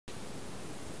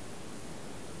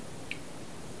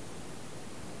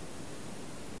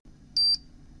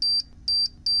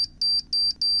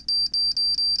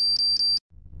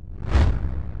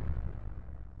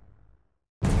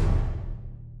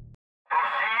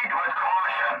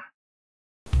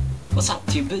What's up,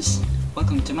 tubers?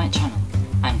 Welcome to my channel.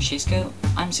 I'm Xisco,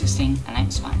 I'm 16 and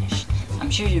I'm Spanish. I'm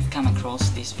sure you've come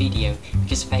across this video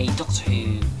because of a Doctor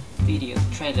Who video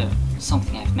trailer,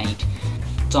 something I've made.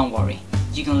 Don't worry,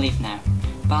 you can leave now.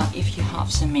 But if you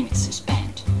have some minutes to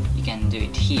spend, you can do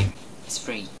it here. It's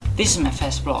free. This is my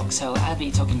first vlog, so I'll be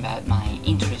talking about my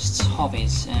interests,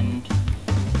 hobbies and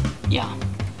yeah.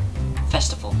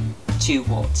 First of all, 2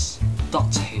 words.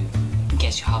 Doctor Who, in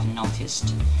case you haven't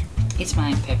noticed. It's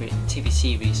my favorite TV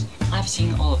series. I've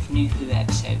seen all of New Who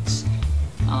episodes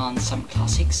and some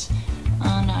classics,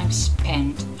 and I've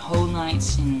spent whole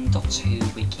nights in Doctor Who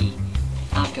wiki.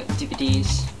 I've got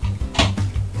DVDs,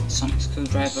 sonic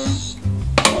screwdriver,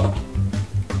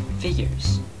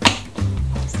 figures,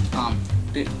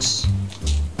 and books.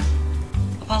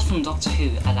 Apart from Doctor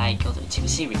Who, I like other TV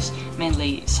series,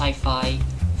 mainly sci-fi,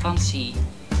 fantasy,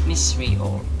 mystery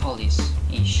or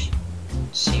police-ish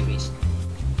series.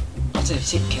 Also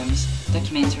sitcoms,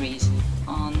 documentaries,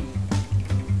 on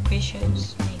quiz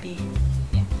shows maybe,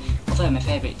 yeah. Although my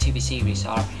favourite TV series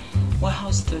are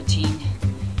Warehouse 13,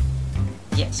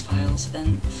 The X-Files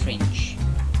and Fringe.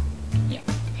 Yeah.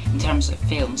 In terms of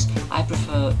films, I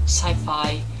prefer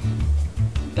sci-fi,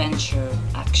 adventure,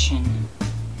 action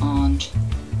and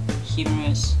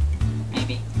humorous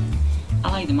maybe. I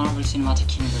like the Marvel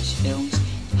Cinematic Universe films,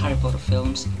 Harry Potter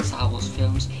films, Star Wars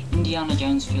films, Indiana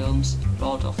Jones films,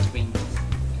 Lord of the Rings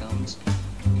films,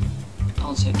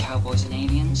 also Cowboys and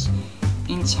Aliens,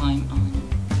 In Time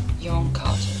and Young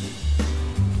Carter.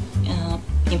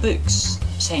 In books,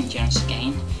 same genres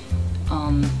again,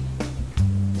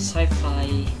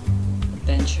 sci-fi,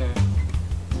 adventure,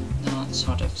 that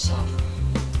sort of stuff.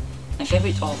 My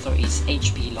favourite author is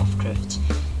H.P. Lovecraft,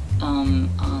 and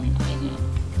I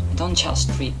don't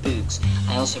just read books,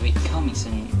 I also read comics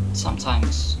and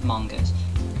sometimes mangas.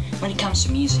 When it comes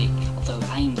to music, although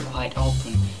I am quite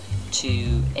open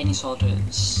to any sort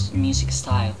of music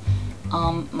style,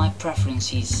 my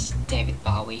preference is David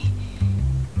Bowie.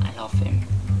 I love him.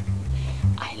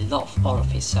 I love all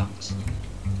of his songs.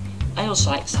 I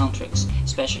also like soundtracks,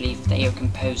 especially if they are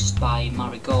composed by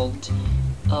Murray Gold,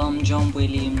 John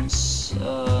Williams,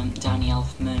 Danny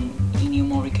Elfman, Ennio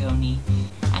Morricone.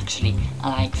 Actually, I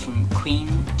like from Queen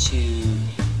to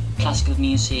classical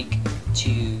music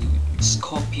to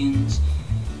Scorpions,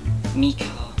 Mika,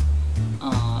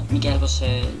 Miguel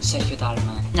Bosé, Sergio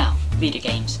Dalma. Now, video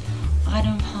games. I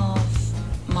don't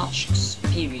have much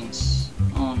experience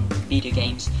on video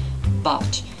games,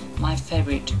 but my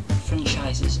favorite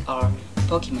franchises are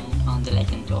Pokemon and The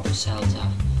Legend of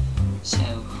Zelda,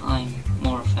 so I'm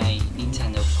more of a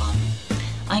Nintendo fan.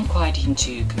 I'm quite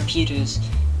into computers,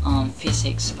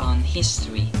 physics and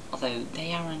history, although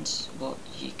they aren't what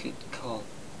you could call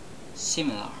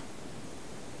similar.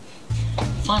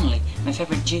 Finally, my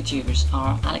favourite YouTubers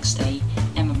are Alex Day,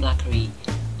 Emma Blackery,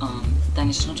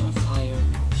 Dennis Not on Fire,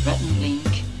 Red and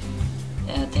Link,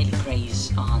 Daily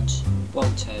Craze and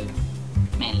Walto,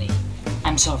 mainly.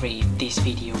 I'm sorry if this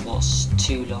video was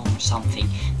too long or something,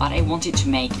 but I wanted to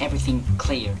make everything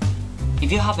clear.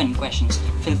 If you have any questions,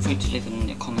 feel free to leave them in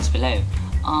the comments below,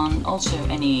 and also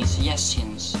any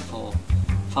suggestions for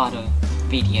further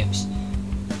videos.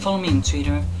 Follow me on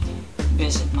Twitter,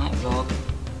 visit my blog,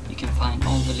 you can find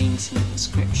all the links in the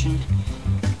description.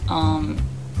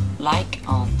 Like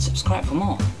and subscribe for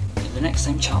more. Till the next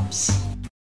time, chops.